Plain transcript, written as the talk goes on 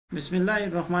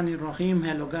Bismillahirrahmanirrahim.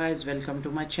 Hello guys, welcome to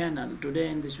my channel. Today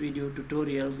in this video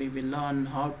tutorial we will learn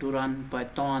how to run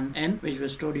Python in Visual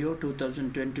Studio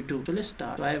 2022. So let's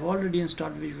start. So I have already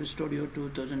installed Visual Studio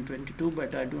 2022,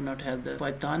 but I do not have the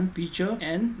Python feature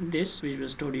in this Visual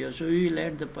Studio. So we will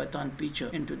add the Python feature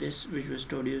into this Visual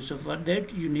Studio. So for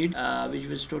that you need a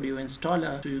Visual Studio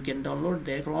installer. So you can download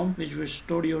that from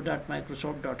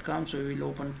visualstudio.microsoft.com. So we will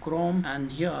open Chrome and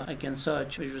here I can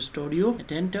search Visual Studio.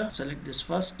 Hit enter. Select this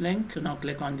first link. So now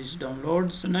click on this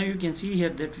downloads. So now you can see here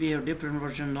that we have different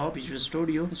version of Visual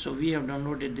Studio. So we have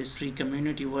downloaded this free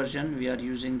community version. We are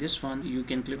using this one. You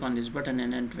can click on this button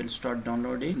and it will start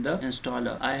downloading the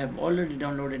installer. I have already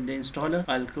downloaded the installer.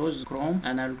 I'll close Chrome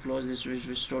and I'll close this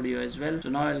Visual Studio as well. So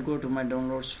now I'll go to my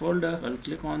downloads folder. I'll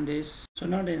click on this. So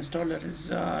now the installer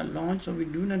is launched. So we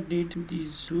do not need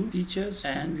these two features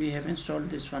and we have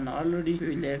installed this one already.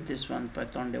 We will add this one,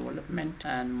 Python development,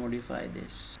 and modify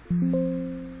this.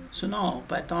 So now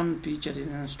Python feature is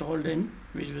installed in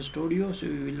Visual Studio. So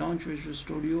we will launch Visual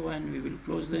Studio and we will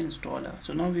close the installer.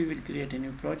 So now we will create a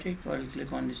new project. So I'll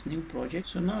click on this new project.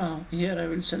 So now here I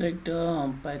will select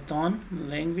Python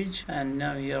language, and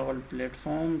now here all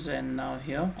platforms, and now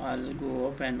here I'll go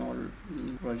up and all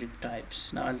project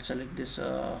types. Now I'll select this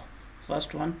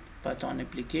first one, Python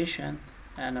application,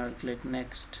 and I'll click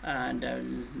next, and I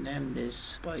will name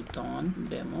this Python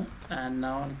demo, and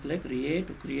now I'll click create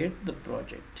to create the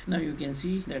project. Now you can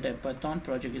see that a Python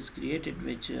project is created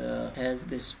which has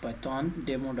this Python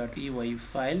demo.py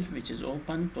file which is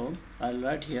open. So I'll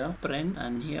write here print,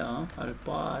 and here I'll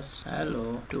pass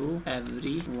hello to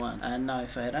everyone. And now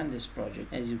if I run this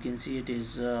project, as you can see, it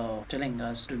is telling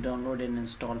us to download and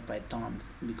install Python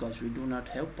because we do not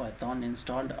have Python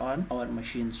installed on our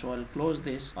machine. So I'll close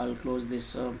this.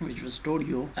 Visual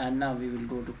Studio, and now we will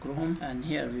go to Chrome, and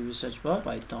here we will search for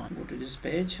Python. Go to this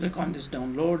page, click on this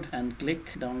download and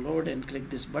click download, and click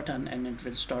this button and it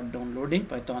will start downloading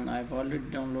Python. I've already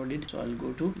downloaded, so I'll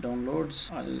go to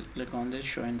downloads. I'll click on this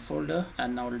show in folder,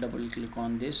 and now I'll double click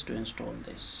on this to install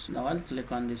this. Now I'll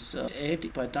click on this add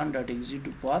python.exe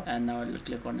to path, and now I'll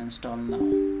click on install now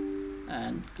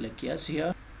and click yes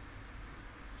here.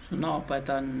 So now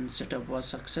Python setup was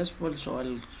successful, so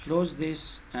I'll close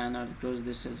this and I'll close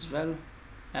this as well,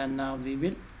 and now we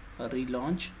will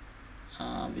relaunch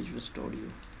Visual Studio.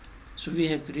 So we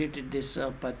have created this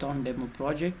Python demo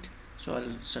project, so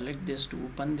I'll select this to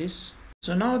open this.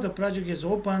 So now the project is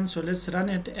open, so let's run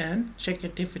it and check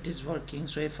it if it is working.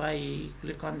 So if I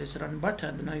click on this run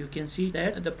button, now you can see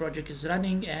that the project is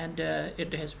running and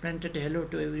it has printed hello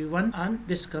to everyone on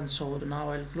this console. So now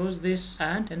I'll close this,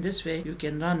 and in this way you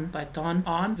can run Python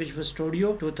on Visual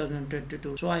Studio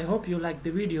 2022. So I hope you like the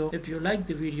video. If you like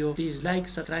the video, please like,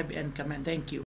 subscribe and comment. Thank you.